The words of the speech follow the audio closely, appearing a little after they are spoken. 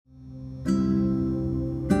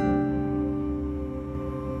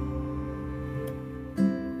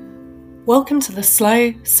Welcome to the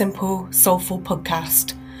Slow, Simple, Soulful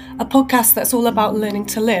podcast, a podcast that's all about learning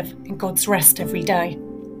to live in God's rest every day.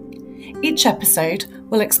 Each episode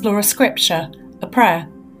will explore a scripture, a prayer,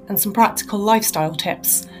 and some practical lifestyle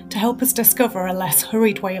tips to help us discover a less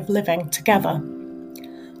hurried way of living together.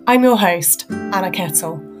 I'm your host, Anna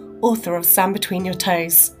Kettle, author of Sand Between Your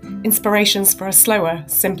Toes, Inspirations for a Slower,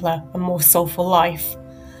 Simpler and More Soulful Life.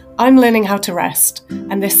 I'm learning how to rest,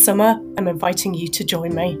 and this summer I'm inviting you to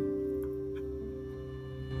join me.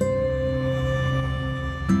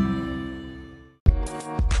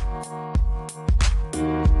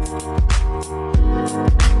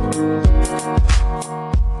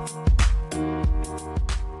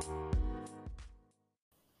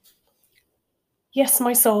 Yes,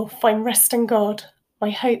 my soul, find rest in God. My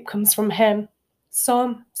hope comes from Him.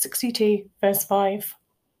 Psalm 62, verse 5.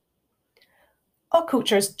 Our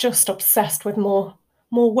culture is just obsessed with more.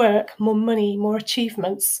 More work, more money, more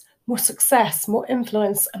achievements, more success, more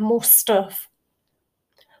influence, and more stuff.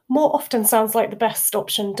 More often sounds like the best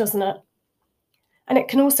option, doesn't it? And it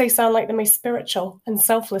can also sound like the most spiritual and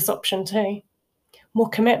selfless option too. More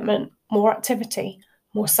commitment, more activity,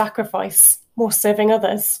 more sacrifice, more serving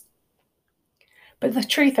others. But the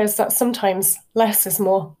truth is that sometimes less is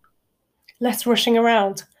more. Less rushing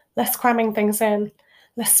around, less cramming things in,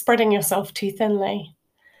 less spreading yourself too thinly,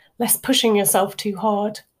 less pushing yourself too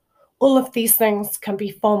hard. All of these things can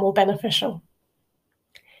be far more beneficial.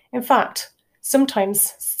 In fact,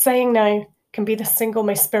 sometimes saying no can be the single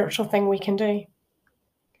most spiritual thing we can do.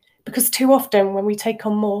 Because too often when we take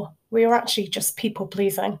on more, we are actually just people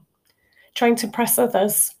pleasing, trying to impress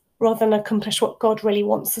others rather than accomplish what God really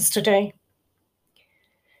wants us to do.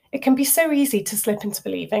 It can be so easy to slip into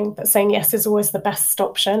believing that saying yes is always the best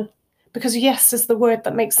option, because yes is the word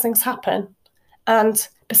that makes things happen. And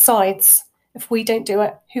besides, if we don't do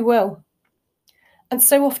it, who will? And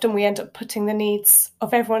so often we end up putting the needs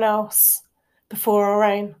of everyone else before our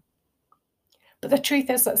own. But the truth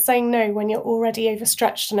is that saying no when you're already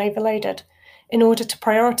overstretched and overloaded in order to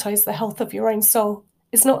prioritise the health of your own soul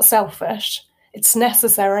is not selfish, it's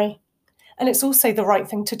necessary, and it's also the right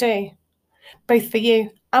thing to do, both for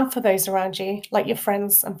you and for those around you, like your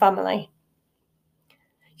friends and family.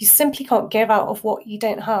 You simply can't give out of what you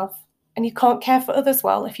don't have, and you can't care for others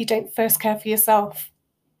well if you don't first care for yourself.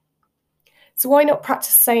 So why not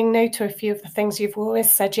practice saying no to a few of the things you've always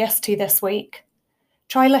said yes to this week?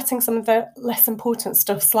 Try letting some of the less important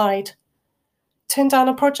stuff slide. Turn down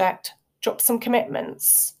a project, drop some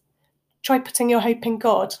commitments. Try putting your hope in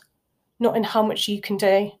God, not in how much you can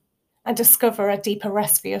do, and discover a deeper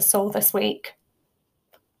rest for your soul this week.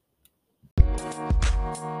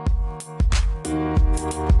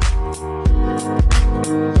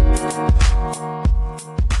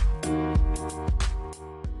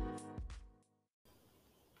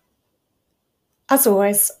 As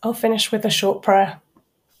always, I'll finish with a short prayer.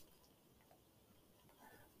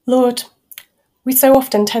 Lord, we so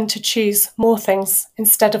often tend to choose more things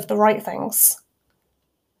instead of the right things.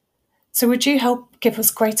 So would you help give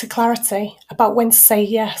us greater clarity about when to say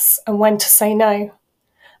yes and when to say no,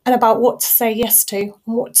 and about what to say yes to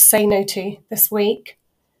and what to say no to this week?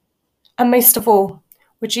 And most of all,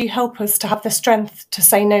 would you help us to have the strength to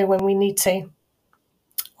say no when we need to?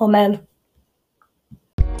 Amen.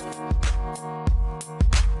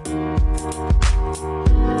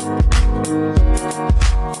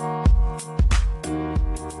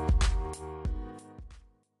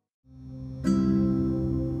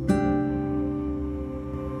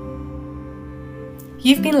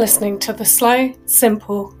 You've been listening to the Slow,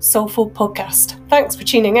 Simple, Soulful podcast. Thanks for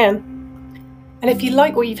tuning in. And if you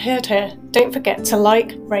like what you've heard here, don't forget to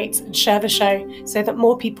like, rate and share the show so that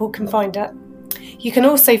more people can find it. You can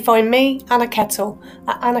also find me, Anna Kettle,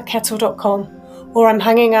 at annakettle.com, or I'm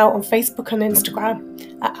hanging out on Facebook and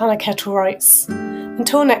Instagram at Anna Kettle Writes.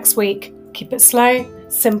 Until next week, keep it slow,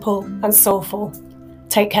 simple and soulful.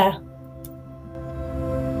 Take care.